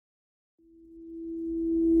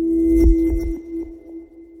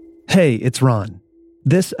Hey, it's Ron.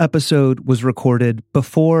 This episode was recorded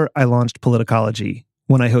before I launched Politicology,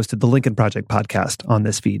 when I hosted the Lincoln Project podcast on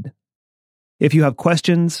this feed. If you have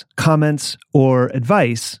questions, comments, or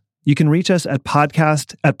advice, you can reach us at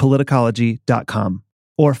podcast@politicology.com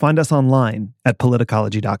or find us online at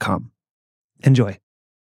politicology.com. Enjoy.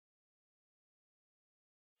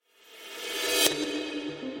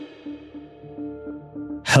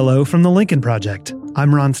 Hello from the Lincoln Project.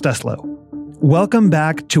 I'm Ron Steslow. Welcome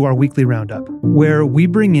back to our weekly Roundup, where we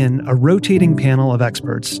bring in a rotating panel of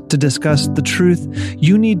experts to discuss the truth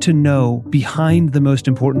you need to know behind the most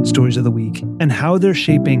important stories of the week and how they're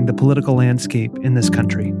shaping the political landscape in this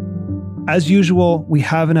country. As usual, we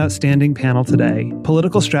have an outstanding panel today: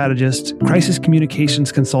 political strategist, crisis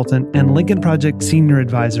communications consultant, and Lincoln Project senior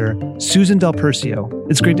advisor, Susan Del Percio.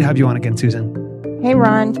 It's great to have you on again, Susan. Hey,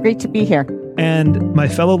 Ron. It's great to be here. And my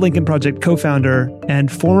fellow Lincoln Project co-founder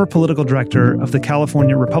and former political director of the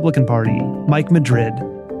California Republican Party, Mike Madrid.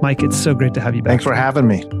 Mike, it's so great to have you back. Thanks for having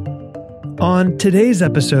me. On today's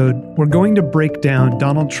episode, we're going to break down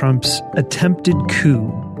Donald Trump's attempted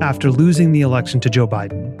coup after losing the election to Joe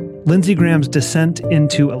Biden, Lindsey Graham's descent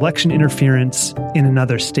into election interference in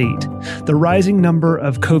another state, the rising number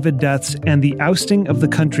of COVID deaths, and the ousting of the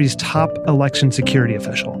country's top election security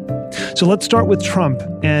official. So let's start with Trump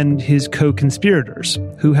and his co-conspirators,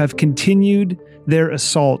 who have continued their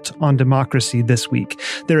assault on democracy this week.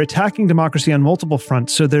 They're attacking democracy on multiple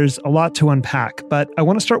fronts, so there's a lot to unpack. But I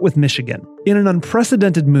want to start with Michigan. In an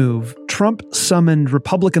unprecedented move, Trump summoned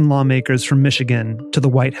Republican lawmakers from Michigan to the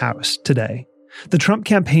White House today. The Trump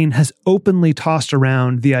campaign has openly tossed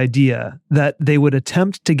around the idea that they would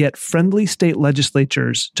attempt to get friendly state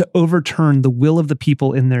legislatures to overturn the will of the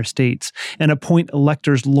people in their states and appoint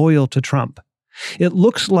electors loyal to Trump. It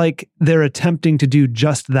looks like they're attempting to do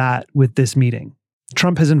just that with this meeting.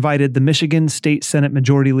 Trump has invited the Michigan State Senate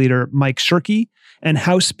Majority Leader Mike Shirkey and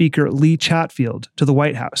House Speaker Lee Chatfield to the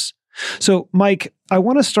White House. So, Mike, I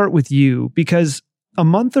want to start with you because a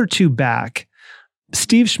month or two back,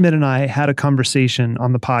 Steve Schmidt and I had a conversation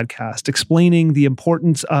on the podcast explaining the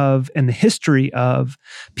importance of and the history of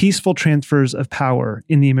peaceful transfers of power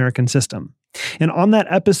in the American system. And on that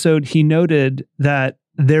episode, he noted that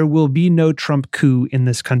there will be no Trump coup in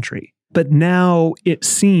this country. But now it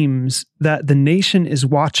seems that the nation is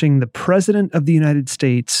watching the President of the United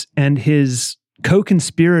States and his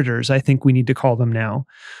co-conspirators, I think we need to call them now,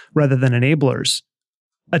 rather than enablers,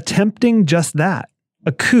 attempting just that,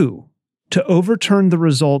 a coup, to overturn the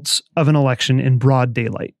results of an election in broad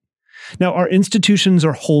daylight. Now, our institutions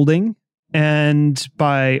are holding, and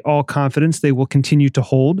by all confidence, they will continue to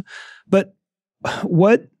hold. But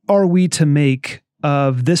what are we to make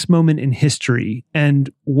of this moment in history, and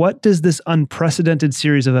what does this unprecedented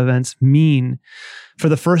series of events mean for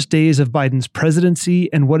the first days of Biden's presidency,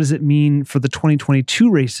 and what does it mean for the 2022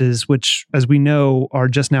 races, which, as we know, are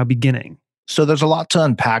just now beginning? So there's a lot to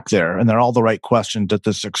unpack there, and they're all the right questions at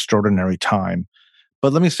this extraordinary time.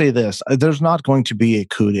 But let me say this, there's not going to be a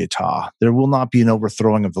coup d'etat. There will not be an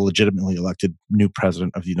overthrowing of the legitimately elected new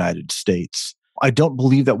president of the United States. I don't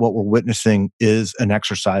believe that what we're witnessing is an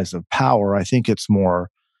exercise of power. I think it's more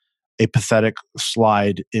a pathetic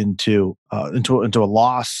slide into a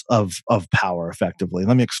loss of power, effectively.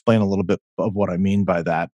 Let me explain a little bit of what I mean by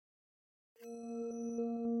that.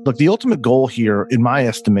 Look, the ultimate goal here, in my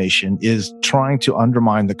estimation, is trying to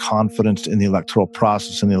undermine the confidence in the electoral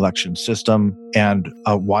process and the election system, and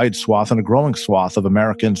a wide swath and a growing swath of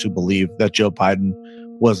Americans who believe that Joe Biden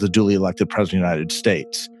was the duly elected president of the United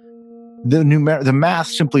States. The math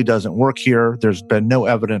simply doesn't work here. There's been no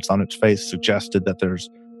evidence on its face suggested that there's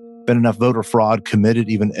been enough voter fraud committed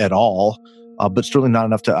even at all, but certainly not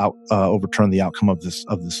enough to overturn the outcome of this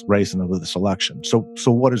race and of this election. So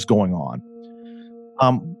what is going on?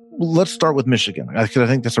 Let's start with Michigan, because I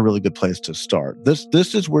think that's a really good place to start.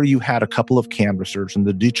 This is where you had a couple of canvassers in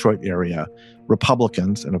the Detroit area,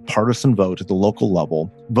 Republicans, in a partisan vote at the local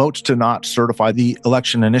level, votes to not certify the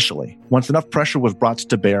election initially. Once enough pressure was brought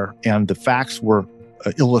to bear and the facts were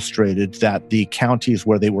illustrated that the counties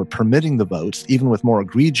where they were permitting the votes, even with more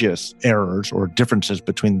egregious errors or differences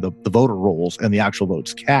between the voter rolls and the actual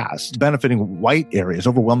votes cast, benefiting white areas,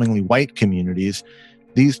 overwhelmingly white communities,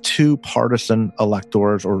 these two partisan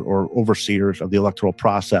electors or overseers of the electoral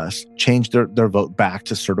process changed their vote back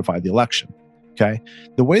to certify the election. Okay.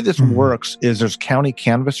 The way this works is there's county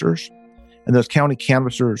canvassers, and those county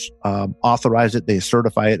canvassers authorize it. They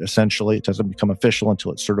certify it. Essentially, it doesn't become official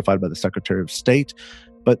until it's certified by the Secretary of State.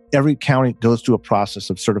 But every county goes through a process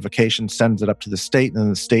of certification, sends it up to the state, and then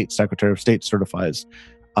the state Secretary of State certifies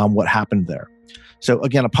what happened there. So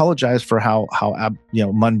again, apologize for how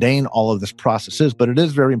mundane all of this process is, but it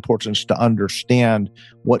is very important to understand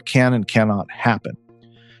what can and cannot happen.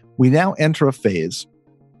 We now enter a phase,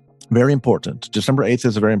 very important. December 8th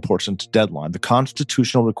is a very important deadline. The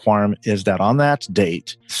constitutional requirement is that on that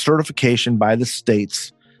date, certification by the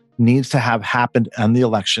states needs to have happened on the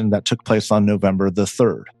election that took place on November the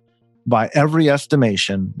 3rd. By every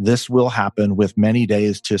estimation, this will happen with many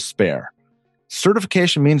days to spare.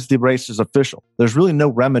 Certification means the race is official. There's really no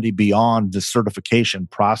remedy beyond the certification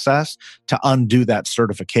process to undo that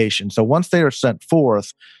certification. So once they are sent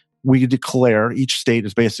forth, we declare, each state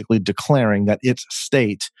is basically declaring that its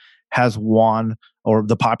state has won, or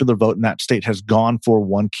the popular vote in that state has gone for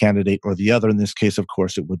one candidate or the other. In this case, of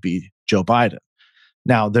course, it would be Joe Biden.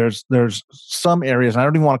 Now, there's some areas, and I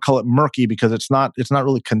don't even want to call it murky because it's not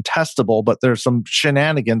really contestable, but there's some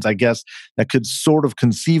shenanigans, I guess, that could sort of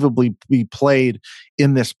conceivably be played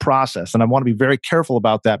in this process. And I want to be very careful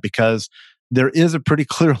about that because there is a pretty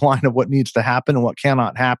clear line of what needs to happen and what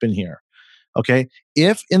cannot happen here. Okay?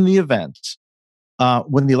 If in the event,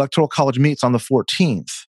 when the Electoral College meets on the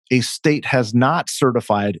 14th, a state has not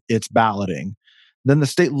certified its balloting, then the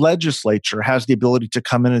state legislature has the ability to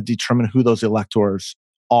come in and determine who those electors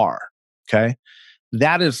are. Okay,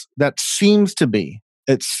 that seems to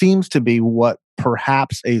be what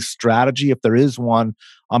perhaps a strategy, if there is one,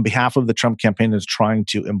 on behalf of the Trump campaign is trying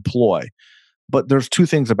to employ. But there's two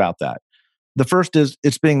things about that. The first is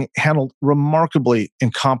it's being handled remarkably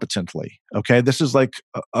incompetently. Okay, this is like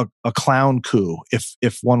a clown coup.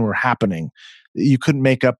 If one were happening, you couldn't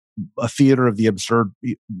make up a theater of the absurd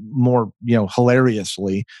more,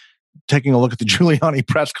 hilariously. Taking a look at the Giuliani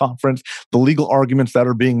press conference, the legal arguments that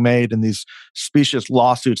are being made, and these specious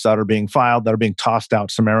lawsuits that are being filed, that are being tossed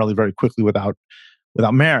out summarily very quickly without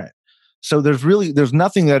merit. So there's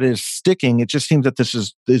nothing that is sticking. It just seems that this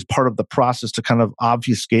is part of the process to kind of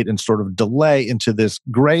obfuscate and sort of delay into this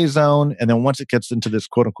gray zone. And then once it gets into this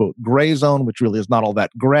quote unquote gray zone, which really is not all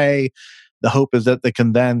that gray, the hope is that they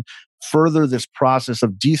can then further this process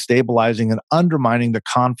of destabilizing and undermining the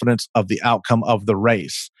confidence of the outcome of the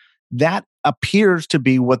race. That appears to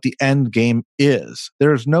be what the end game is.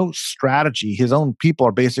 There's no strategy. His own people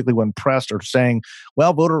are basically, when pressed, are saying,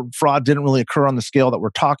 well, voter fraud didn't really occur on the scale that we're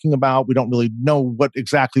talking about. We don't really know what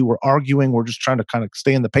exactly we're arguing. We're just trying to kind of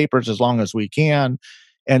stay in the papers as long as we can.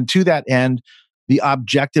 And to that end, the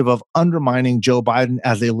objective of undermining Joe Biden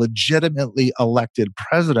as a legitimately elected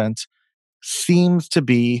president seems to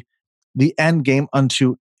be the end game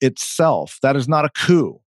unto itself. That is not a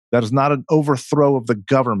coup. That is not an overthrow of the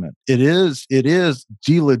government. It is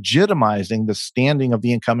delegitimizing the standing of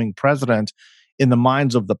the incoming president in the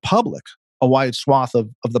minds of the public, a wide swath of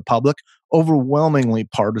the public, overwhelmingly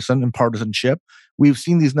partisan and partisanship. We've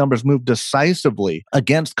seen these numbers move decisively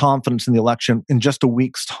against confidence in the election in just a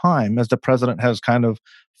week's time as the president has kind of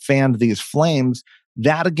fanned these flames.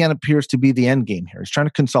 That, again, appears to be the end game here. He's trying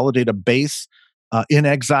to consolidate a base in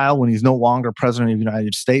exile when he's no longer president of the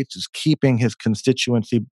United States, is keeping his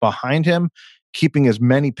constituency behind him, keeping as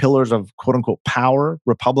many pillars of quote unquote power,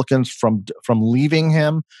 Republicans from leaving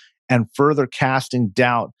him, and further casting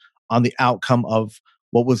doubt on the outcome of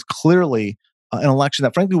what was clearly an election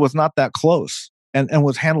that frankly was not that close and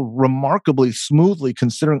was handled remarkably smoothly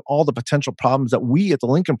considering all the potential problems that we at the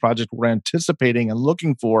Lincoln Project were anticipating and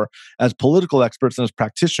looking for as political experts and as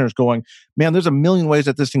practitioners, going, man, there's a million ways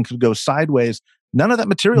that this thing could go sideways. None of that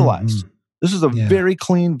materialized. Mm-hmm. This is a very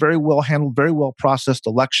clean, very well handled, very well processed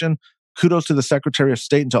election. Kudos to the Secretary of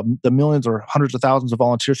State and to the millions or hundreds of thousands of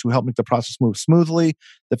volunteers who helped make the process move smoothly.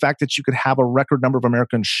 The fact that you could have a record number of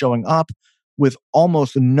Americans showing up with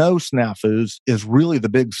almost no snafus is really the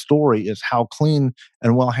big story, is how clean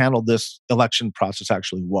and well handled this election process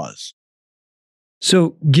actually was.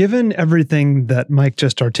 So given everything that Mike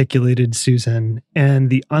just articulated, Susan, and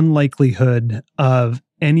the unlikelihood of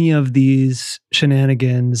any of these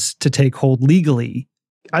shenanigans to take hold legally,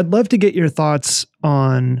 I'd love to get your thoughts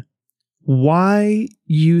on why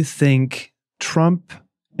you think Trump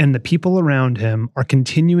and the people around him are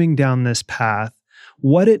continuing down this path,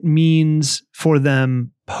 what it means for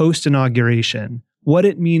them post-inauguration, what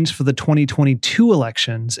it means for the 2022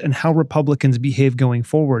 elections, and how Republicans behave going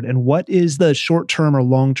forward, and what is the short-term or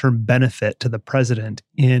long-term benefit to the president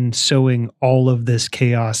in sowing all of this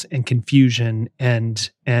chaos and confusion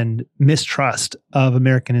and mistrust of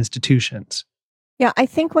American institutions. Yeah, I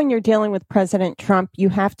think when you're dealing with President Trump, you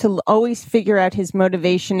have to always figure out his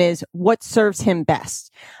motivation is what serves him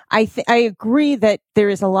best. I agree that there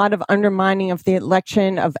is a lot of undermining of the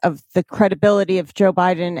election, of the credibility of Joe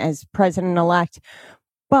Biden as president-elect.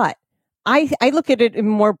 But I look at it in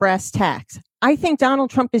more brass tacks. I think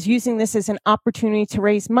Donald Trump is using this as an opportunity to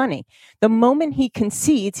raise money. The moment he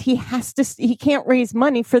concedes, he can't raise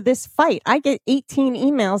money for this fight. I get 18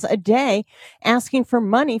 emails a day asking for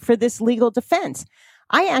money for this legal defense.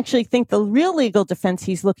 I actually think the real legal defense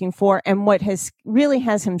he's looking for, and what really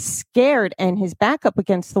has him scared and his back up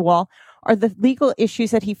against the wall, are the legal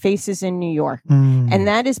issues that he faces in New York. And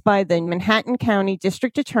that is by the Manhattan County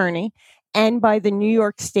District Attorney and by the New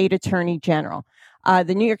York State Attorney General.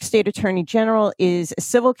 The New York State Attorney General is a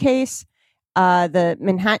civil case. The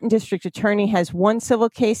Manhattan District Attorney has one civil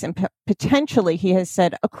case, and potentially, he has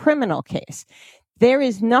said, a criminal case. There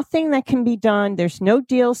is nothing that can be done. There's no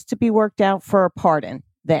deals to be worked out for a pardon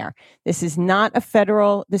there. This is not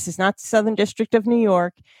this is not the Southern District of New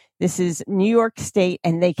York. This is New York State,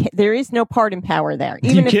 and there is no pardon power there.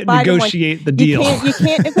 Even you can't negotiate the deal. You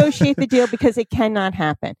can't negotiate the deal because it cannot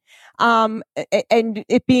happen. And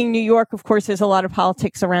it being New York, of course, there's a lot of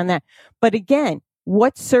politics around that. But again,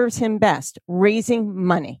 what serves him best? Raising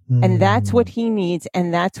money. And that's what he needs,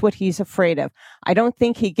 and that's what he's afraid of. I don't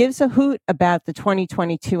think he gives a hoot about the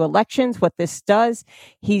 2022 elections, what this does.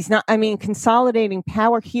 Consolidating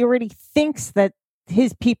power, he already thinks that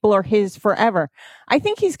his people are his forever. I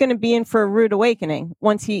think he's going to be in for a rude awakening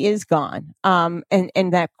once he is gone. And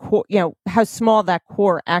that core, how small that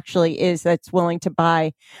core actually is that's willing to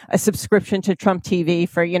buy a subscription to Trump TV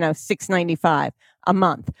for, $6.95 a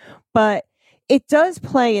month. But it does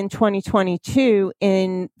play in 2022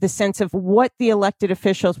 in the sense of what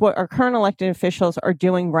our current elected officials are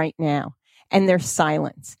doing right now, and their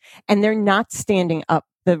silence. And they're not standing up,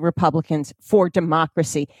 the Republicans, for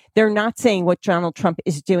democracy. They're not saying what Donald Trump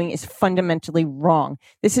is doing is fundamentally wrong.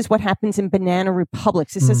 This is what happens in banana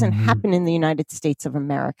republics. This doesn't happen in the United States of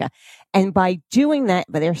America. And by doing that,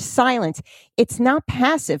 by their silence, it's not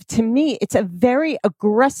passive. To me, it's a very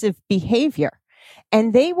aggressive behavior.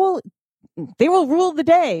 And they will rule the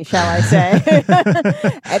day, shall I say,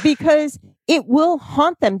 because it will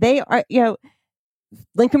haunt them. They are,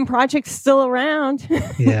 Lincoln Project's still around.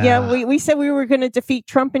 Yeah. We said we were going to defeat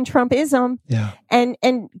Trump and Trumpism. Yeah.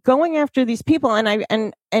 And going after these people.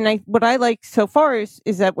 And what I like so far is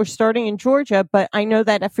that we're starting in Georgia, but I know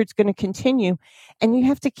that effort's going to continue. And you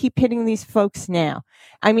have to keep hitting these folks now.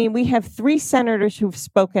 I mean, we have 3 senators who've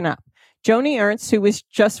spoken up. Joni Ernst, who was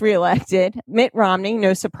just reelected, Mitt Romney,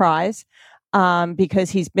 no surprise,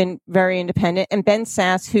 because he's been very independent, and Ben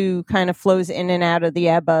Sasse, who kind of flows in and out of the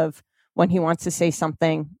ebb of when he wants to say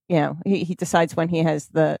something, he decides when he has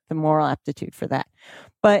the moral aptitude for that.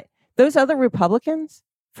 But those other Republicans,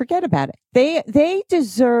 forget about it. They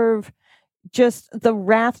deserve just the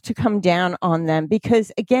wrath to come down on them,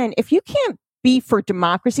 because again, if you can't be for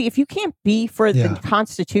democracy, if you can't be for the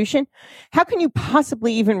Constitution, how can you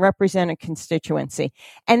possibly even represent a constituency?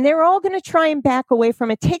 And they're all going to try and back away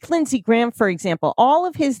from it. Take Lindsey Graham, for example, all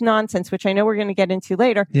of his nonsense, which I know we're going to get into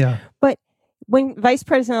later. Yeah. But when Vice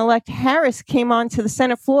President-elect Harris came onto the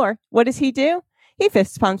Senate floor, what does he do? He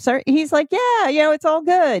fist pumps her. He's like, it's all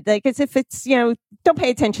good. Like, as if it's, don't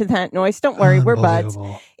pay attention to that noise. Don't worry, we're buds.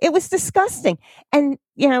 It was disgusting. And,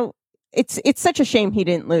 it's such a shame he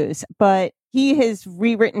didn't lose, but he has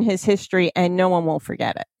rewritten his history and no one will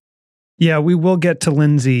forget it. Yeah, we will get to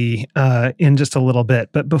Lindsey in just a little bit.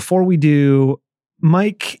 But before we do,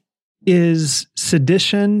 Mike, is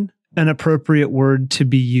sedition an appropriate word to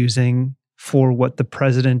be using for what the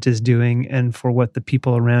president is doing and for what the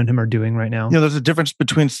people around him are doing right now? There's a difference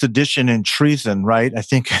between sedition and treason, right? I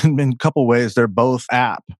think in a couple ways, they're both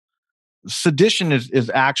apt. Sedition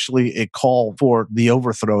is actually a call for the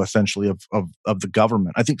overthrow, essentially, of the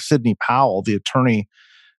government. I think Sidney Powell, the attorney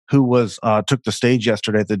who took the stage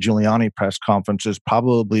yesterday at the Giuliani press conference, is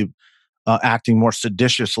probably acting more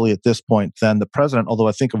seditiously at this point than the president, although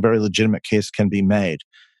I think a very legitimate case can be made.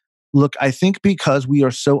 Look, I think because we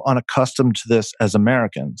are so unaccustomed to this as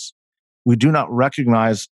Americans, we do not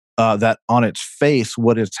recognize that on its face,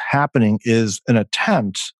 what is happening is an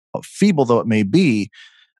attempt, feeble though it may be,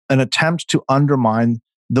 an attempt to undermine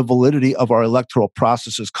the validity of our electoral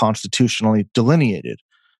processes constitutionally delineated.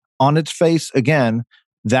 On its face, again,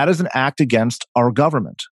 that is an act against our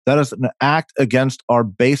government. That is an act against our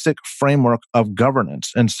basic framework of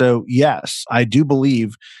governance. And so, yes, I do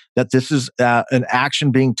believe that this is an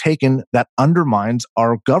action being taken that undermines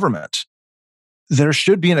our government. There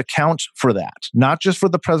should be an account for that, not just for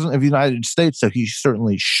the President of the United States, though he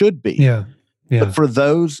certainly should be, but for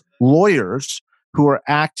those lawyers who are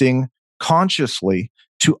acting consciously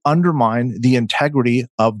to undermine the integrity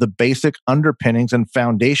of the basic underpinnings and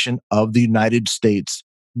foundation of the United States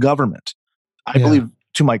government. I believe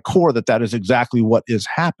to my core that is exactly what is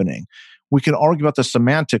happening. We can argue about the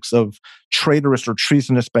semantics of traitorous or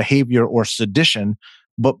treasonous behavior or sedition,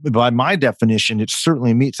 but by my definition, it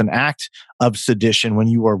certainly meets an act of sedition when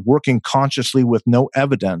you are working consciously with no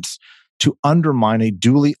evidence to undermine a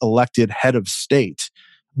duly elected head of state.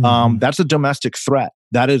 That's a domestic threat.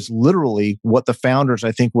 That is literally what the founders,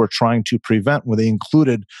 I think, were trying to prevent when they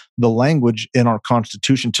included the language in our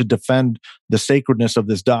Constitution to defend the sacredness of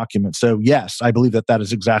this document. So yes, I believe that that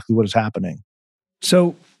is exactly what is happening.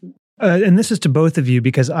 So, and this is to both of you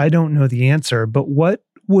because I don't know the answer, but what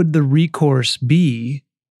would the recourse be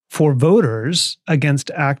for voters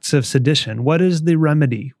against acts of sedition? What is the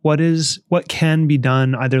remedy? What can be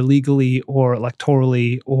done either legally or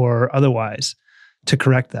electorally or otherwise to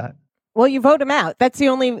correct that? Well, you vote them out. That's the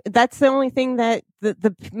only thing that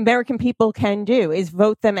the American people can do is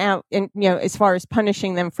vote them out, and as far as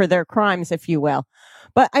punishing them for their crimes, if you will.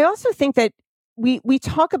 But I also think that we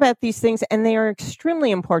talk about these things and they are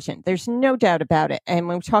extremely important. There's no doubt about it. And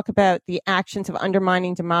when we talk about the actions of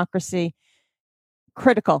undermining democracy,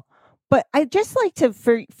 critical. But I'd just like to,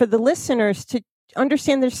 for the listeners to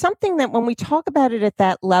understand there's something that when we talk about it at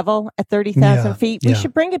that level, at 30,000 feet, we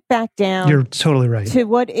should bring it back down. You're totally right. To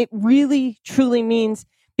what it really, truly means.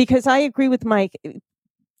 Because I agree with Mike.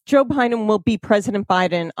 Joe Biden will be President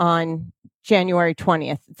Biden on January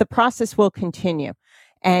 20th. The process will continue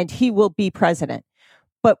and he will be president.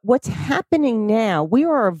 But what's happening now, we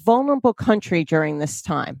are a vulnerable country during this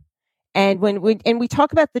time. And when we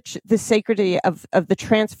talk about the sacredity of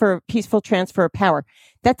the peaceful transfer of power,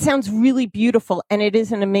 that sounds really beautiful and it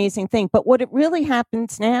is an amazing thing. But what it really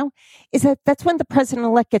happens now is that's when the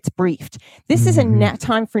president-elect gets briefed. This is a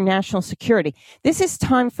time for national security. This is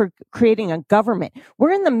time for creating a government.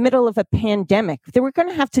 We're in the middle of a pandemic. We're going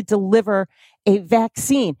to have to deliver a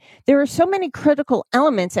vaccine. There are so many critical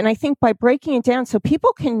elements. And I think by breaking it down so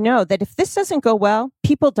people can know that if this doesn't go well,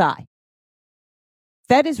 people die.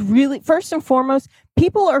 That is really, first and foremost,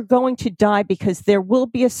 people are going to die because there will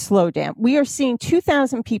be a slowdown. We are seeing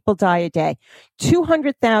 2,000 people die a day,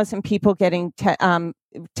 200,000 people getting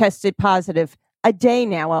tested positive a day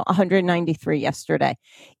now, 193 yesterday.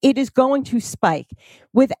 It is going to spike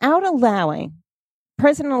without allowing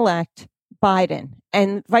President-elect Biden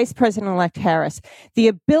and Vice President-elect Harris the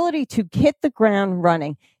ability to hit the ground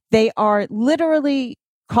running. They are literally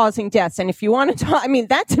causing deaths. And if you want to talk,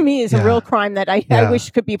 that to me is a real crime that I wish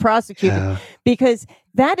could be prosecuted because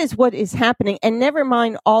that is what is happening. And never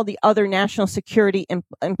mind all the other national security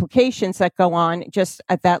implications that go on just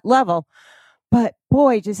at that level. But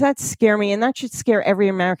boy, does that scare me. And that should scare every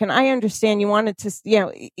American. I understand you wanted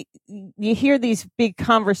to, you hear these big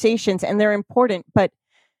conversations and they're important, but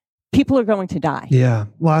people are going to die. Yeah.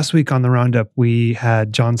 Last week on the Roundup, we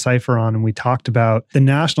had John Cipher on and we talked about the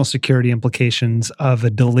national security implications of a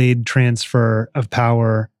delayed transfer of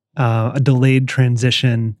power, a delayed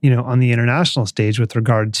transition, on the international stage with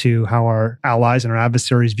regard to how our allies and our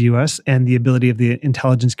adversaries view us and the ability of the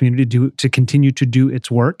intelligence community to continue to do its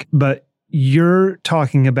work. But you're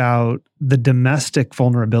talking about the domestic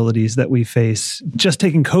vulnerabilities that we face. Just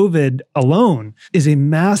taking COVID alone is a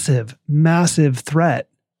massive, massive threat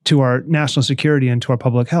to our national security and to our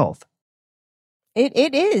public health.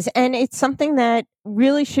 It is. And it's something that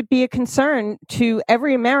really should be a concern to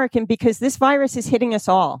every American because this virus is hitting us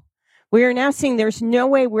all. We are now seeing there's no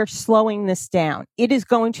way we're slowing this down. It is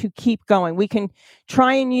going to keep going. We can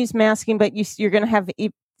try and use masking, but you're going to have,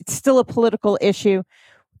 it's still a political issue.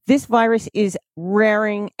 This virus is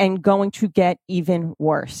rearing and going to get even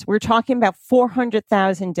worse. We're talking about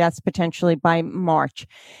 400,000 deaths potentially by March.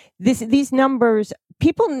 These numbers,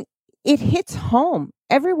 it hits home.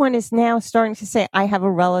 Everyone is now starting to say, I have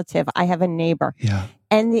a relative, I have a neighbor. Yeah.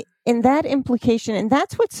 And in that implication, and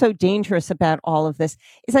that's what's so dangerous about all of this,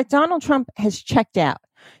 is that Donald Trump has checked out.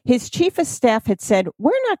 His chief of staff had said,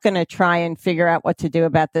 we're not going to try and figure out what to do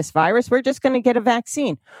about this virus. We're just going to get a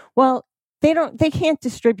vaccine. Well, they can't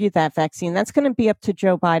distribute that vaccine. That's going to be up to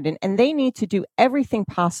Joe Biden. And they need to do everything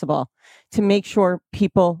possible to make sure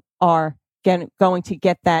people are going to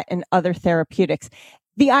get that and other therapeutics.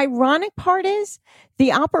 The ironic part is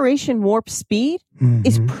the Operation Warp Speed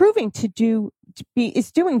is proving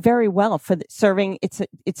is doing very well for serving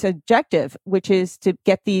its objective, which is to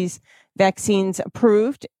get these vaccines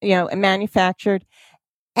approved, and manufactured.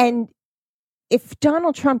 And if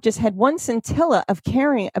Donald Trump just had one scintilla of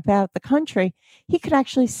caring about the country, he could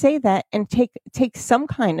actually say that and take some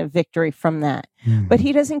kind of victory from that. But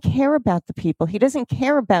he doesn't care about the people. He doesn't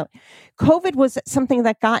care about COVID was something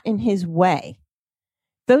that got in his way.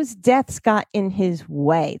 Those deaths got in his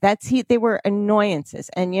way. They were annoyances.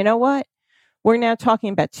 And you know what? We're now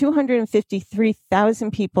talking about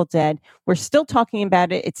 253,000 people dead. We're still talking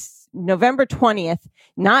about it. It's November 20th,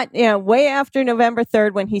 not, way after November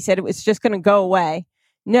 3rd when he said it was just going to go away.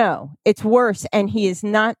 No, it's worse. And he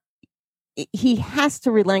has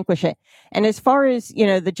to relinquish it. And as far as,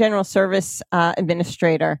 the General Service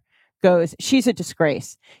Administrator goes, she's a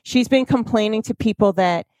disgrace. She's been complaining to people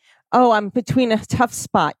that, I'm between a tough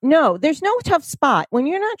spot. No, there's no tough spot. When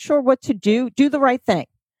you're not sure what to do the right thing.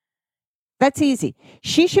 That's easy.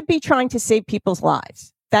 She should be trying to save people's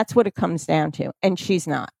lives. That's what it comes down to. And she's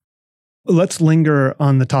not. Let's linger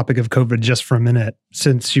on the topic of COVID just for a minute,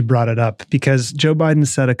 since you brought it up, because Joe Biden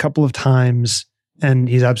said a couple of times, and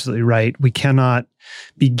he's absolutely right, we cannot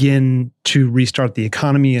begin to restart the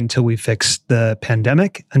economy until we fix the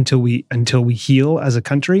pandemic, until we heal as a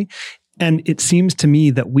country. And it seems to me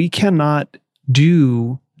that we cannot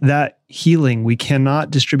do that healing. We cannot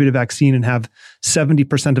distribute a vaccine and have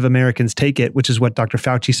 70% of Americans take it, which is what Dr.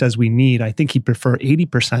 Fauci says we need. I think he'd prefer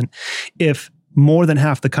 80%. If more than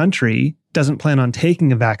half the country doesn't plan on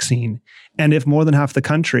taking a vaccine, and if more than half the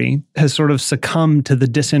country has sort of succumbed to the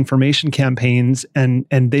disinformation campaigns and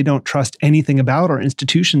they don't trust anything about our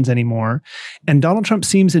institutions anymore, and Donald Trump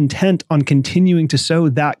seems intent on continuing to sow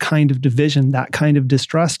that kind of division, that kind of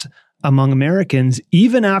distrust among Americans,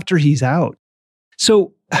 even after he's out.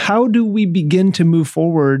 So how do we begin to move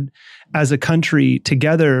forward as a country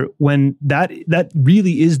together when that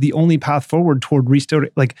really is the only path forward toward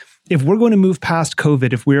restoring? Like, if we're going to move past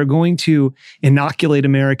COVID, if we are going to inoculate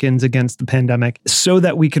Americans against the pandemic so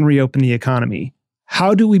that we can reopen the economy,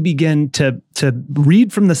 how do we begin to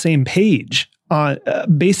read from the same page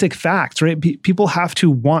basic facts, right? People have to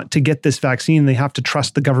want to get this vaccine. They have to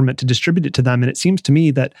trust the government to distribute it to them. And it seems to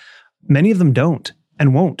me that many of them don't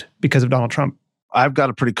and won't because of Donald Trump. I've got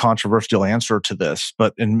a pretty controversial answer to this,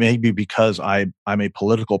 and maybe because I'm a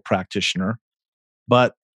political practitioner,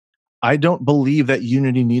 but I don't believe that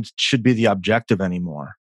unity should be the objective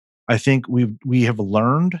anymore. I think we have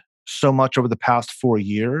learned so much over the past 4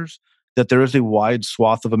 years that there is a wide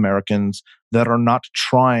swath of Americans that are not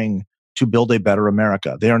trying to build a better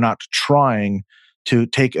America. They are not trying to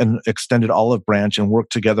take an extended olive branch and work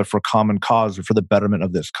together for common cause or for the betterment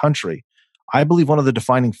of this country. I believe one of the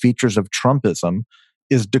defining features of Trumpism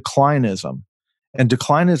is declinism. And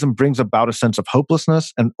declinism brings about a sense of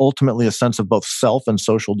hopelessness and ultimately a sense of both self and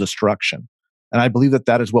social destruction. And I believe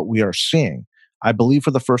that is what we are seeing. I believe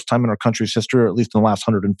for the first time in our country's history, or at least in the last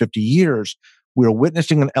 150 years, we are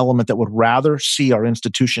witnessing an element that would rather see our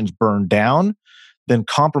institutions burn down than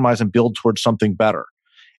compromise and build towards something better.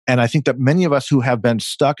 And I think that many of us who have been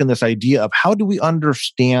stuck in this idea of how do we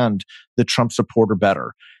understand the Trump supporter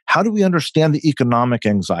better? How do we understand the economic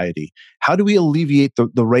anxiety? How do we alleviate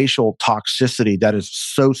the racial toxicity that is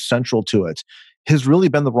so central to it? Has really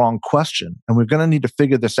been the wrong question. And we're going to need to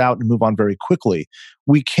figure this out and move on very quickly.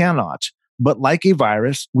 We cannot, but like a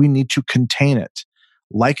virus, we need to contain it.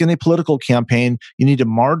 Like in a political campaign, you need to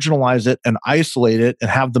marginalize it and isolate it and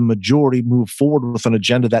have the majority move forward with an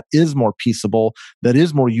agenda that is more peaceable, that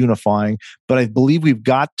is more unifying. But I believe we've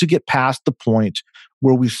got to get past the point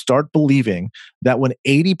where we start believing that when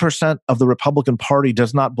 80% of the Republican Party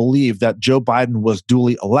does not believe that Joe Biden was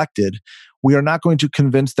duly elected, we are not going to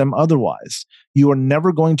convince them otherwise. You are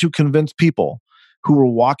never going to convince people who are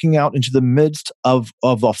walking out into the midst of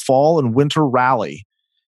a fall and winter rally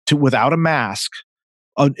without a mask,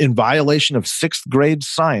 in violation of 6th grade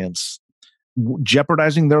science,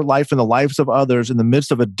 jeopardizing their life and the lives of others in the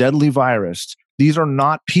midst of a deadly virus. These are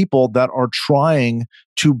not people that are trying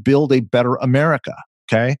to build a better America,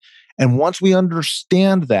 okay? And once we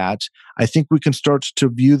understand that, I think we can start to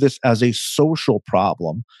view this as a social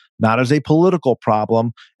problem, not as a political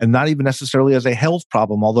problem, and not even necessarily as a health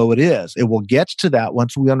problem, although it is. It will get to that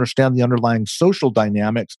once we understand the underlying social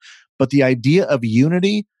dynamics. But the idea of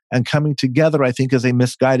unity and coming together, I think, is a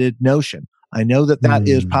misguided notion. I know that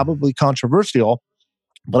is probably controversial,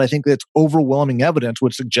 but I think that overwhelming evidence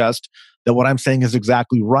would suggest that what I'm saying is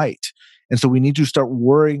exactly right. And so we need to start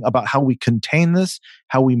worrying about how we contain this,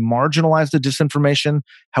 how we marginalize the disinformation,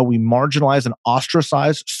 how we marginalize and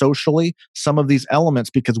ostracize socially some of these elements,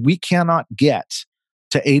 because we cannot get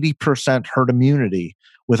to 80% herd immunity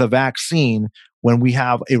with a vaccine when we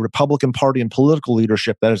have a Republican Party and political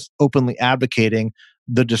leadership that is openly advocating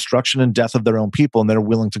the destruction and death of their own people, and they're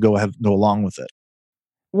willing to go along with it.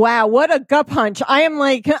 Wow, what a gut punch. I am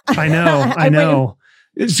like... I know.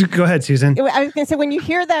 Go ahead, Susan. I was going to say, when you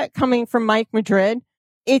hear that coming from Mike Madrid,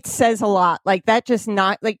 it says a lot. Like, that just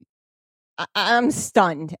not... Like, I'm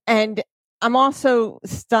stunned. And I'm also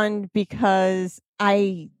stunned because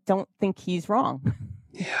I don't think he's wrong.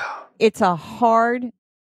 Yeah. It's a hard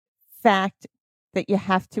fact that you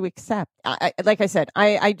have to accept. Like I said,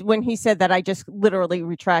 I when he said that, I just literally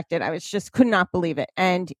retracted. I could not believe it.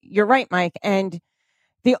 And you're right, Mike. And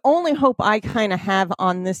the only hope I kind of have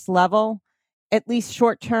on this level, at least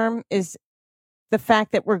short term, is the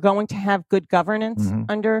fact that we're going to have good governance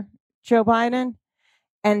under Joe Biden,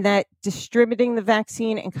 and that distributing the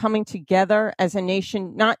vaccine and coming together as a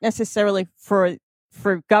nation, not necessarily for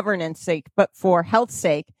governance sake, but for health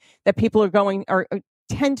sake, that people are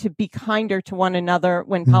tend to be kinder to one another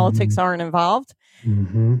when politics aren't involved.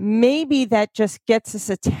 Maybe that just gets us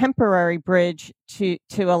a temporary bridge to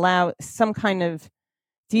allow some kind of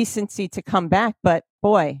decency to come back. But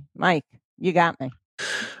boy, Mike, you got me.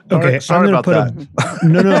 Okay, sorry about that.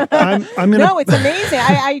 No, I'm gonna. No, it's amazing.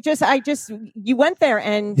 I just, you went there,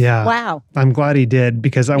 and wow. I'm glad he did,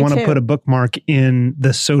 because I want to put a bookmark in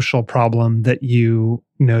the social problem that you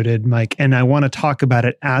noted, Mike, and I want to talk about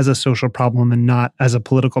it as a social problem and not as a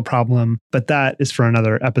political problem. But that is for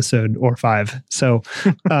another episode or 5. So,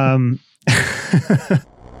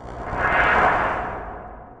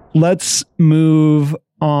 let's move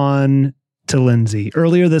on to Lindsey.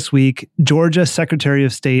 Earlier this week, Georgia Secretary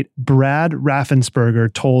of State Brad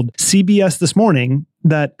Raffensperger told CBS This Morning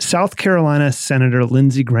that South Carolina Senator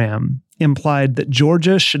Lindsey Graham implied that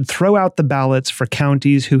Georgia should throw out the ballots for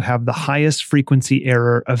counties who have the highest frequency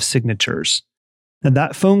error of signatures. Now,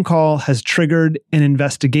 that phone call has triggered an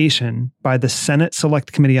investigation by the Senate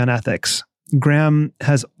Select Committee on Ethics. Graham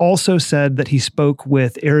has also said that he spoke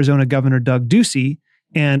with Arizona Governor Doug Ducey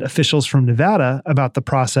and officials from Nevada about the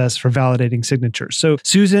process for validating signatures. So,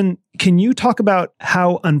 Susan, can you talk about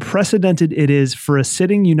how unprecedented it is for a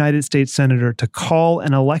sitting United States senator to call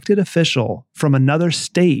an elected official from another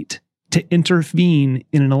state to intervene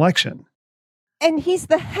in an election? And he's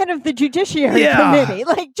the head of the Judiciary Committee.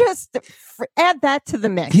 Like, just add that to the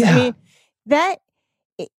mix. Yeah. I mean,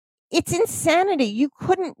 it's insanity. You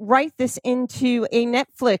couldn't write this into a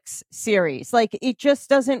Netflix series. Like, it just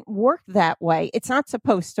doesn't work that way. It's not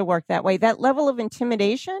supposed to work that way. That level of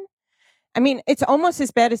intimidation, I mean, it's almost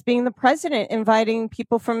as bad as being the president inviting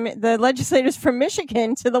people from the legislators from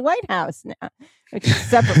Michigan to the White House now, which is a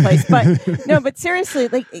separate place. But no, but seriously,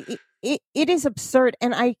 like, it is absurd.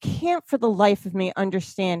 And I can't for the life of me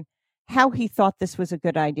understand how he thought this was a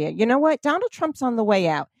good idea. You know what? Donald Trump's on the way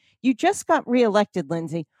out. You just got reelected,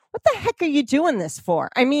 Lindsey. What the heck are you doing this for?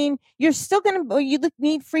 I mean, you're still you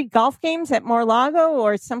need free golf games at Mar-a-Lago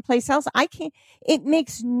or someplace else. It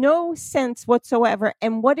makes no sense whatsoever.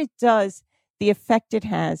 And what it does, the effect it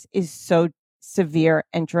has is so severe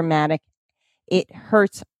and dramatic. It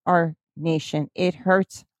hurts our nation. It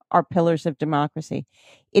hurts our pillars of democracy.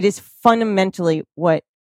 It is fundamentally what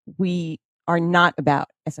we are not about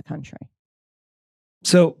as a country.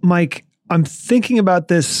 So, Mike, I'm thinking about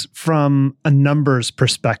this from a numbers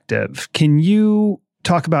perspective. Can you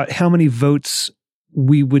talk about how many votes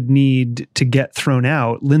we would need to get thrown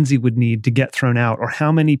out, Lindsey would need to get thrown out, or how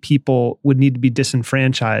many people would need to be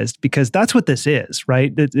disenfranchised? Because that's what this is,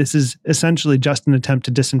 right? This is essentially just an attempt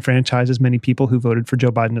to disenfranchise as many people who voted for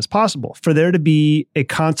Joe Biden as possible, for there to be a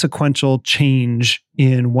consequential change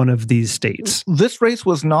in one of these states. This race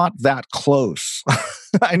was not that close.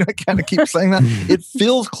 I know I kind of keep saying that. It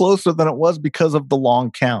feels closer than it was because of the long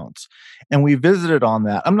counts. And we visited on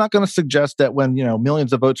that. I'm not going to suggest that when,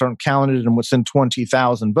 millions of votes aren't counted and within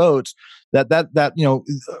 20,000 votes, that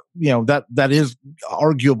is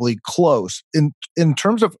arguably close. In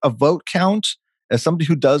terms of a vote count, as somebody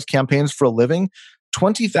who does campaigns for a living,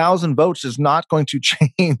 20,000 votes is not going to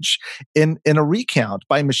change in a recount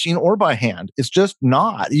by machine or by hand. It's just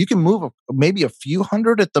not. You can move maybe a few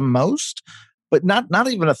hundred at the most, but not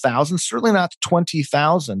even 1,000, certainly not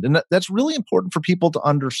 20,000. And that's really important for people to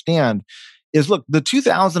understand is, look, the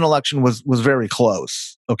 2000 election was very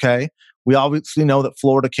close, okay? We obviously know that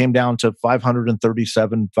Florida came down to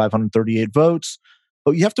 538 votes.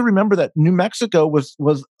 But you have to remember that New Mexico was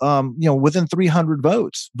within 300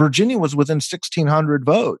 votes. Virginia was within 1,600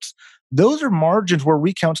 votes. Those are margins where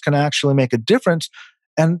recounts can actually make a difference.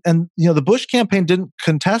 And the Bush campaign didn't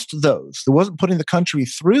contest those. It wasn't putting the country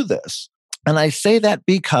through this. And I say that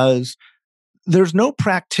because there's no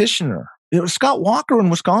practitioner. Scott Walker in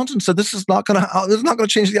Wisconsin said this is not going to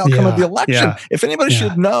change the outcome of the election. Yeah. If anybody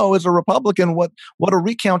should know as a Republican what a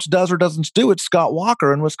recount does or doesn't do, it's Scott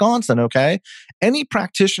Walker in Wisconsin. Okay, any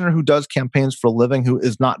practitioner who does campaigns for a living, who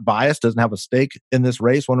is not biased, doesn't have a stake in this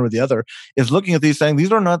race, one or the other, is looking at these saying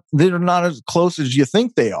they're not as close as you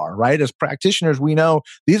think they are. Right? As practitioners, we know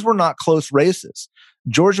these were not close races.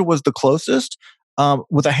 Georgia was the closest.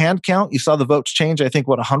 With a hand count, you saw the votes change. I think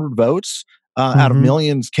 100 votes out of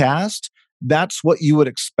millions cast. that's what you would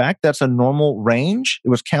expect. That's a normal range. It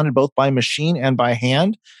was counted both by machine and by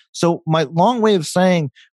hand. So my long way of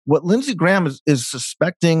saying what Lindsey Graham is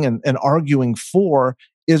suspecting and arguing for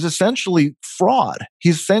is essentially fraud.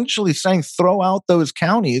 He's essentially saying throw out those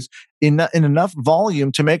counties in enough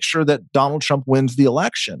volume to make sure that Donald Trump wins the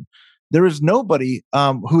election. There is nobody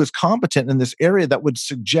who is competent in this area that would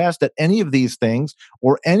suggest that any of these things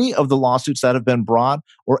or any of the lawsuits that have been brought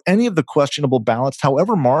or any of the questionable ballots,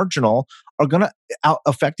 however marginal, are going to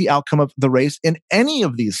affect the outcome of the race in any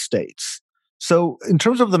of these states. So in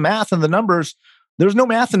terms of the math and the numbers, there's no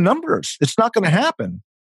math and numbers. It's not going to happen.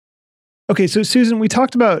 Okay, so Susan, we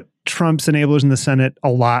talked about Trump's enablers in the Senate a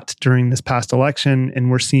lot during this past election, and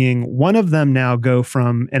we're seeing one of them now go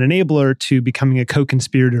from an enabler to becoming a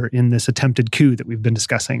co-conspirator in this attempted coup that we've been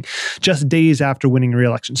discussing just days after winning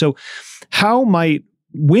re-election. So how might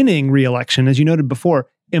winning re-election, as you noted before,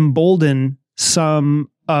 embolden some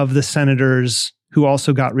of the senators who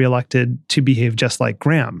also got reelected to behave just like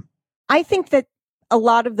Graham? I think that a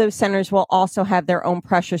lot of those senators will also have their own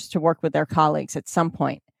pressures to work with their colleagues at some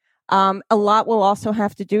point. A lot we'll also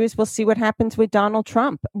have to do is we'll see what happens with Donald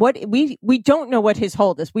Trump. What we don't know what his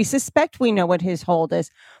hold is. We suspect we know what his hold is,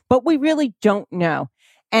 but we really don't know.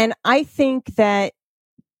 And I think that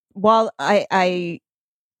while I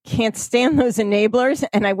can't stand those enablers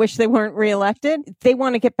and I wish they weren't reelected, they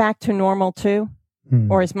want to get back to normal too,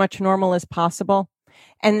 or as much normal as possible.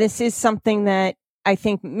 And this is something that I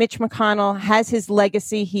think Mitch McConnell has his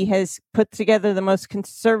legacy. He has put together the most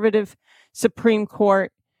conservative Supreme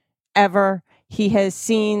Court ever. He has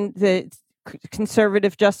seen the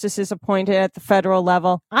conservative justices appointed at the federal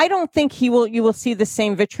level. I don't think you will see the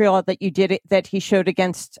same vitriol that he showed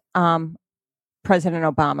against President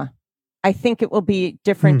Obama. I think it will be a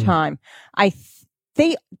different time.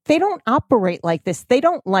 They don't operate like this. They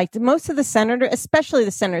don't like most of the senators, especially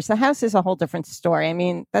the senators. The House is a whole different story. I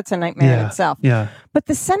mean, that's a nightmare in itself. Yeah. But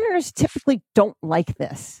the senators typically don't like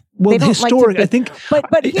this. Well, I think,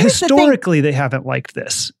 but historically, they haven't liked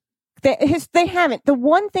this. They haven't. The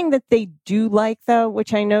one thing that they do like, though,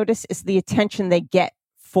 which I notice, is the attention they get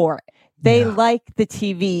for it. They like the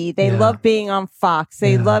TV. They love being on Fox.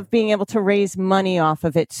 They love being able to raise money off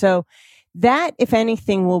of it. So that, if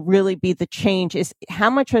anything, will really be the change, is how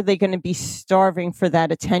much are they going to be starving for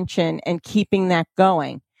that attention and keeping that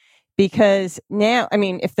going? Because now, I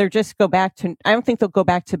mean, if they're just go back to, I don't think they'll go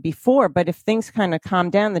back to before, but if things kind of calm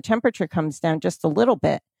down, the temperature comes down just a little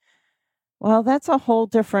bit. Well, that's a whole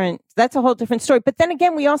different story. But then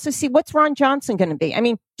again, we also see what's Ron Johnson going to be. I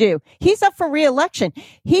mean, he's up for re-election.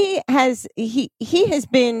 He has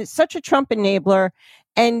been such a Trump enabler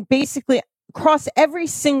and basically cross every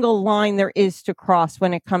single line there is to cross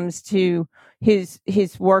when it comes to his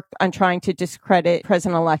work on trying to discredit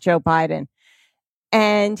President-elect Joe Biden.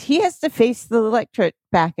 And he has to face the electorate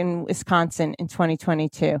back in Wisconsin in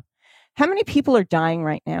 2022. How many people are dying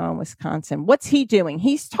right now in Wisconsin? What's he doing?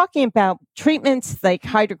 He's talking about treatments like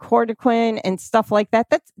hydrochloroquine and stuff like that.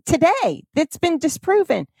 That's today. That's been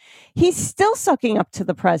disproven. He's still sucking up to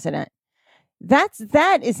the president.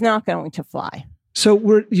 That is not going to fly.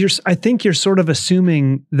 So I think you're sort of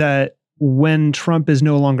assuming that when Trump is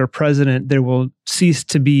no longer president, there will cease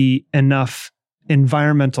to be enough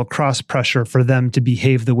environmental cross pressure for them to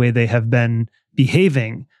behave the way they have been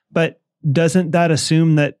behaving. But doesn't that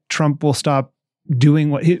assume that Trump will stop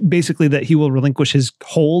doing that he will relinquish his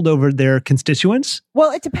hold over their constituents?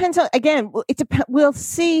 Well, it depends on, again, we'll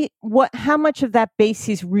see how much of that base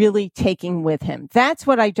he's really taking with him. That's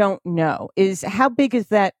what I don't know, is how big is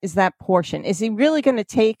that portion? Is he really going to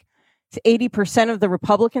take 80% of the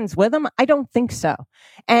Republicans with him? I don't think so.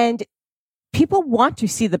 And people want to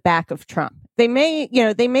see the back of Trump. They may be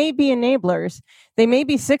enablers. They may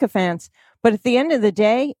be sycophants. But at the end of the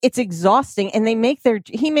day, it's exhausting, and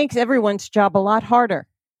he makes everyone's job a lot harder,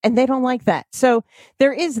 and they don't like that. So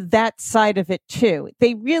there is that side of it too.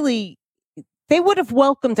 They would have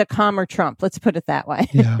welcomed a calmer Trump. Let's put it that way.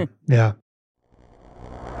 Yeah.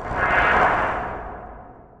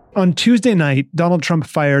 On Tuesday night, Donald Trump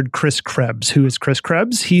fired Chris Krebs. Who is Chris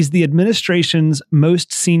Krebs? He's the administration's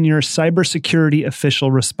most senior cybersecurity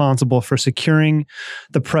official responsible for securing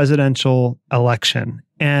the presidential election.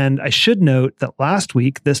 And I should note that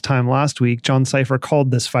this time last week, John Cipher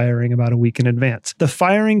called this firing about a week in advance. The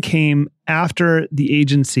firing came after the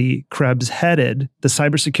agency Krebs headed, the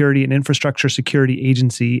Cybersecurity and Infrastructure Security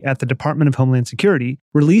Agency at the Department of Homeland Security,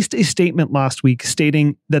 released a statement last week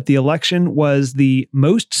stating that the election was the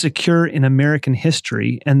most secure in American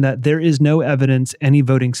history and that there is no evidence any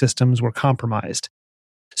voting systems were compromised.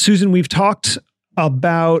 Susan, we've talked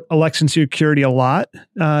about election security a lot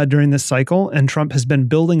during this cycle, and Trump has been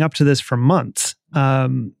building up to this for months.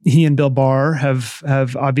 He and Bill Barr have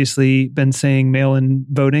obviously been saying mail-in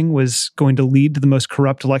voting was going to lead to the most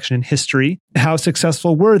corrupt election in history. How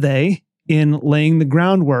successful were they in laying the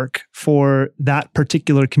groundwork for that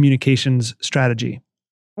particular communications strategy?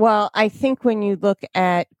 Well, I think when you look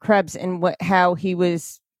at Krebs and how he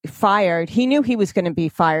was fired, he knew he was going to be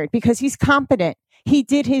fired because he's competent. He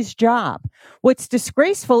did his job. What's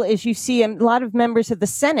disgraceful is you see a lot of members of the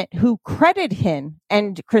Senate who credit him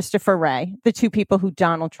and Christopher Wray, the two people who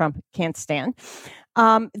Donald Trump can't stand.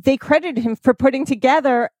 They credited him for putting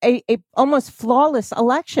together a almost flawless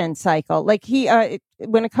election cycle. Like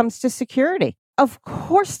when it comes to security. Of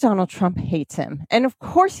course, Donald Trump hates him. And of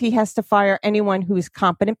course, he has to fire anyone who is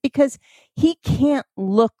competent because he can't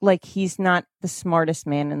look like he's not the smartest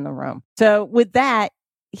man in the room. So with that,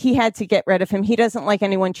 he had to get rid of him. He doesn't like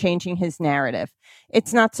anyone changing his narrative.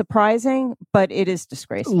 It's not surprising, but it is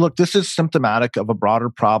disgraceful. Look, this is symptomatic of a broader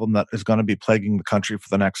problem that is going to be plaguing the country for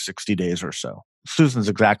the next 60 days or so. Susan's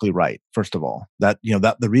exactly right. First of all, that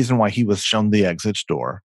the reason why he was shown the exit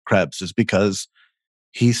door, Krebs, is because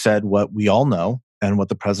he said what we all know and what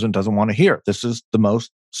the president doesn't want to hear. This is the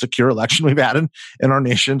most secure election we've had in our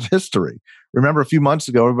nation's history. Remember, a few months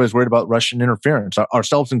ago, everybody was worried about Russian interference,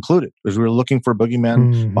 ourselves included, because we were looking for a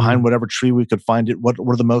boogeyman behind whatever tree we could find it. What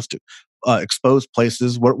were the most exposed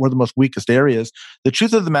places? What were the most weakest areas? The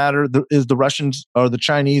truth of the matter is the Russians or the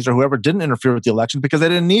Chinese or whoever didn't interfere with the election because they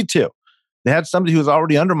didn't need to. They had somebody who was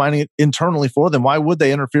already undermining it internally for them. Why would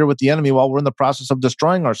they interfere with the enemy while we're in the process of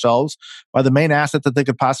destroying ourselves by the main asset that they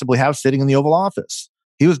could possibly have sitting in the Oval Office?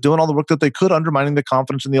 He was doing all the work that they could, undermining the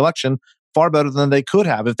confidence in the election far better than they could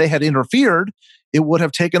have. If they had interfered, it would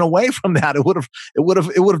have taken away from that. It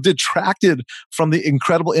would have detracted from the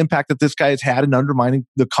incredible impact that this guy has had in undermining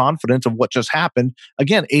the confidence of what just happened.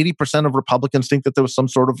 Again, 80% of Republicans think that there was some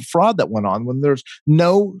sort of fraud that went on when there's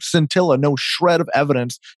no scintilla, no shred of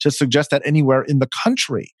evidence to suggest that anywhere in the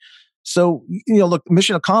country. So, look,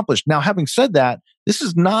 mission accomplished. Now, having said that, this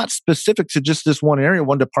is not specific to just this one area,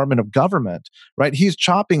 one department of government, right? He's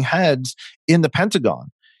chopping heads in the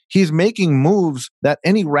Pentagon. He's making moves that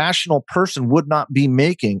any rational person would not be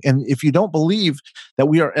making. And if you don't believe that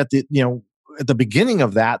we are at the beginning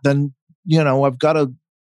of that, then, I've got a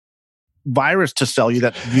virus to sell you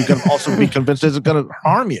that you can also be convinced isn't going to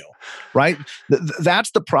harm you, right?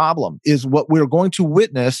 That's the problem, is what we're going to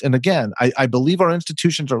witness. And again, I believe our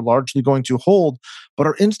institutions are largely going to hold, but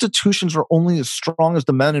our institutions are only as strong as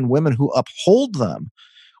the men and women who uphold them.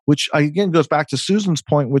 Which again goes back to Susan's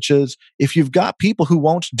point, which is if you've got people who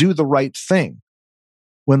won't do the right thing,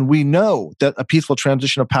 when we know that a peaceful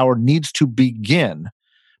transition of power needs to begin,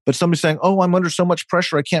 but somebody's saying, oh, I'm under so much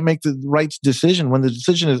pressure, I can't make the right decision, when the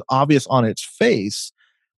decision is obvious on its face,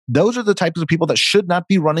 those are the types of people that should not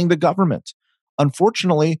be running the government.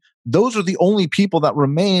 Unfortunately, those are the only people that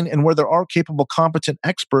remain, and where there are capable, competent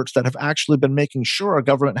experts that have actually been making sure our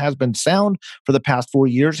government has been sound for the past 4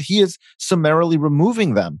 years, he is summarily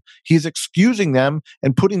removing them. He's excusing them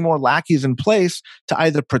and putting more lackeys in place to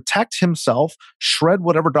either protect himself, shred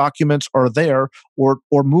whatever documents are there, or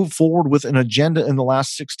move forward with an agenda in the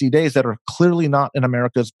last 60 days that are clearly not in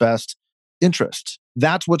America's best interest.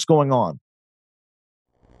 That's what's going on.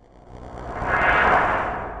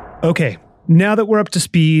 Okay. Now that we're up to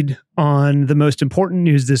speed on the most important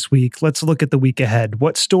news this week, let's look at the week ahead.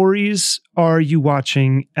 What stories are you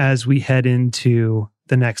watching as we head into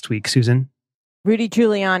the next week, Susan? Rudy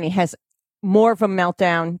Giuliani has more of a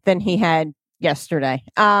meltdown than he had yesterday.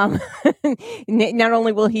 Not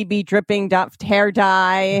only will he be dripping hair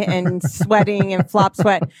dye and sweating and flop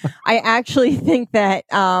sweat, I actually think that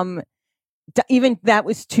even that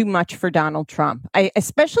was too much for Donald Trump,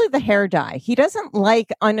 especially the hair dye. He doesn't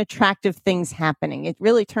like unattractive things happening. It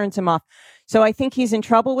really turns him off. So I think he's in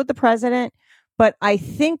trouble with the president, but I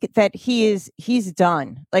think that he's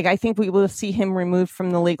done. Like, I think we will see him removed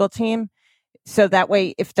from the legal team. So that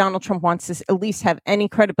way, if Donald Trump wants to at least have any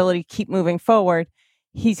credibility, keep moving forward,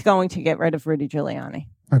 he's going to get rid of Rudy Giuliani.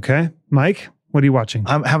 Okay. Mike? What are you watching?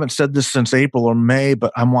 I haven't said this since April or May,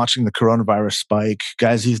 but I'm watching the coronavirus spike.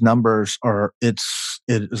 Guys, these numbers it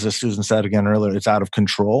is, as Susan said again earlier, it's out of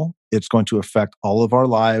control. It's going to affect all of our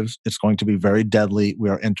lives. It's going to be very deadly. We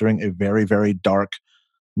are entering a very, very dark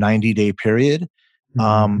 90-day period.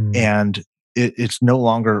 And it's no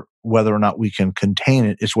longer whether or not we can contain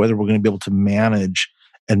it. It's whether we're going to be able to manage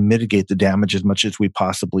and mitigate the damage as much as we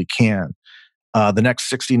possibly can. The next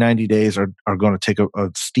 60, 90 days are going to take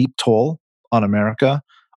a steep toll on America,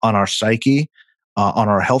 on our psyche, on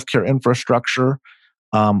our healthcare infrastructure.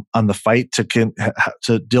 on the fight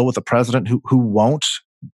to deal with a president who won't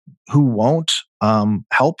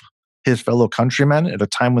help his fellow countrymen at a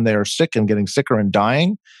time when they are sick and getting sicker and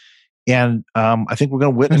dying. And I think we're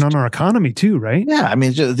going to witness, and on our economy too, right? Yeah, I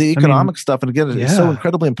mean the economic stuff, and again, it's so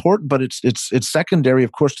incredibly important, but it's secondary,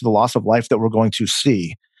 of course, to the loss of life that we're going to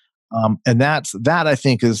see. And that I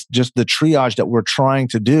think is just the triage that we're trying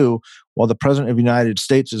to do, while the president of the United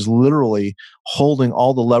States is literally holding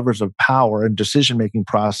all the levers of power and decision-making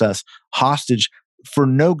process hostage for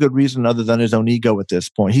no good reason other than his own ego at this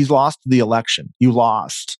point. He's lost the election. You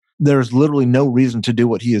lost. There's literally no reason to do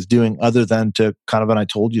what he is doing other than to kind of an I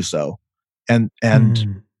told you so. And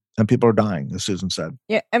people are dying, as Susan said.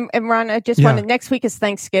 Yeah, and Ron, I just wanted, next week is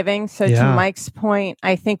Thanksgiving. So to Mike's point,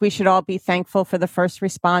 I think we should all be thankful for the first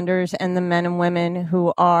responders and the men and women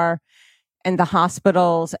who are in the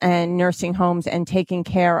hospitals and nursing homes and taking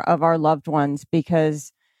care of our loved ones,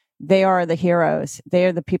 because they are the heroes. They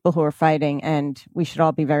are the people who are fighting, and we should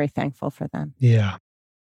all be very thankful for them. Yeah.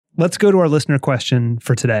 Let's go to our listener question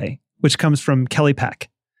for today, which comes from Kelly Peck.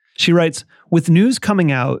 She writes, with news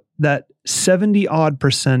coming out that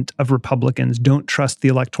 70% of Republicans don't trust the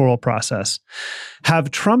electoral process,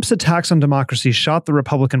 have Trump's attacks on democracy shot the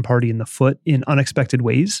Republican Party in the foot in unexpected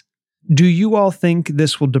ways? Do you all think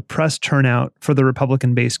this will depress turnout for the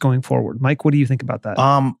Republican base going forward? Mike, what do you think about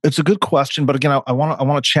that? It's a good question, but again, I want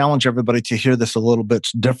to challenge everybody to hear this a little bit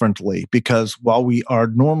differently, because while we are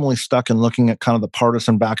normally stuck in looking at kind of the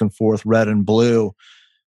partisan back and forth, red and blue,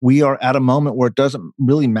 we are at a moment where it doesn't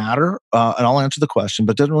really matter, and I'll answer the question,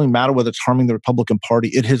 but it doesn't really matter whether it's harming the Republican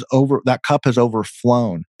Party. That cup has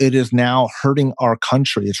overflown. It is now hurting our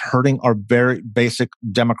country. It's hurting our very basic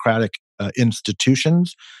democratic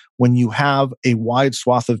institutions. When you have a wide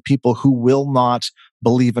swath of people who will not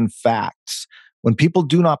believe in facts, when people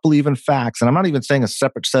do not believe in facts, and I'm not even saying a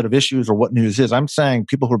separate set of issues or what news is, I'm saying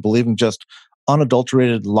people who are believing just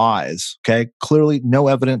unadulterated lies, okay? Clearly no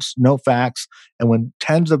evidence, no facts. And when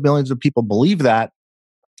tens of millions of people believe that,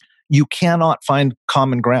 you cannot find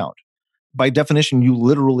common ground. By definition, you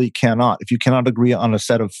literally cannot. If you cannot agree on a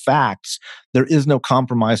set of facts, there is no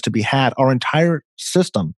compromise to be had. Our entire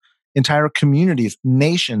system, entire communities,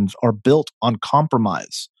 nations are built on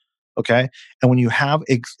compromise. Okay. And when you have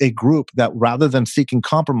a group that rather than seeking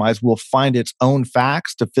compromise will find its own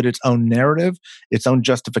facts to fit its own narrative, its own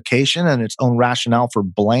justification, and its own rationale for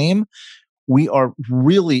blame, we are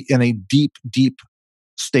really in a deep, deep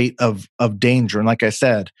state of danger. And like I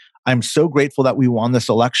said, I'm so grateful that we won this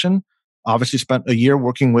election. Obviously spent a year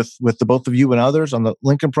working with the both of you and others on the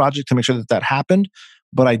Lincoln Project to make sure that happened.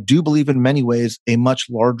 But I do believe in many ways a much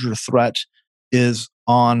larger threat is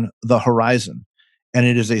on the horizon. And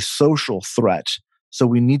it is a social threat. So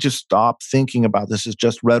we need to stop thinking about this as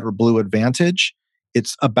just red or blue advantage.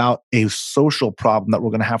 It's about a social problem that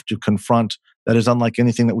we're going to have to confront that is unlike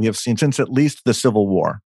anything that we have seen since at least the Civil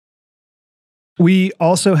War. We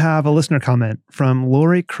also have a listener comment from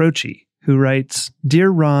Lori Croce, who writes,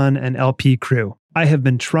 Dear Ron and LP crew, I have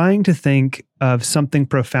been trying to think of something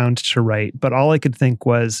profound to write, but all I could think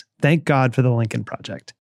was, thank God for the Lincoln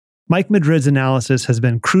Project. Mike Madrid's analysis has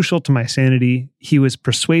been crucial to my sanity. He was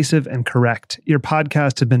persuasive and correct. Your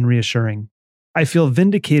podcast has been reassuring. I feel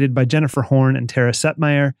vindicated by Jennifer Horn and Tara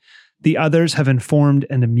Setmeyer. The others have informed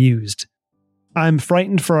and amused. I'm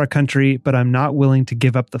frightened for our country, but I'm not willing to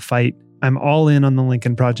give up the fight. I'm all in on the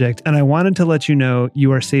Lincoln Project, and I wanted to let you know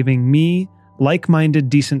you are saving me, like-minded,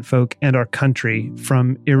 decent folk, and our country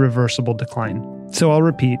from irreversible decline. So I'll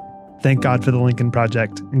repeat, thank God for the Lincoln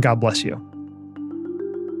Project, and God bless you.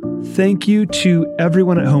 Thank you to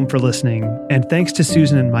everyone at home for listening, and thanks to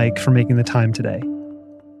Susan and Mike for making the time today.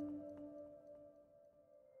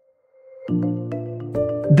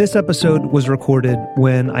 This episode was recorded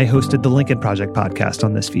when I hosted the Lincoln Project podcast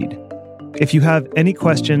on this feed. If you have any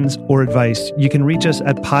questions or advice, you can reach us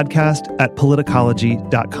at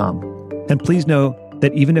podcast@politicology.com. And please know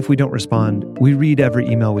that even if we don't respond, we read every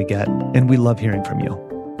email we get, and we love hearing from you.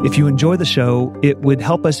 If you enjoy the show, it would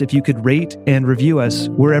help us if you could rate and review us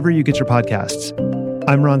wherever you get your podcasts.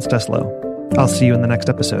 I'm Ron Steslow. I'll see you in the next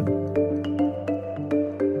episode.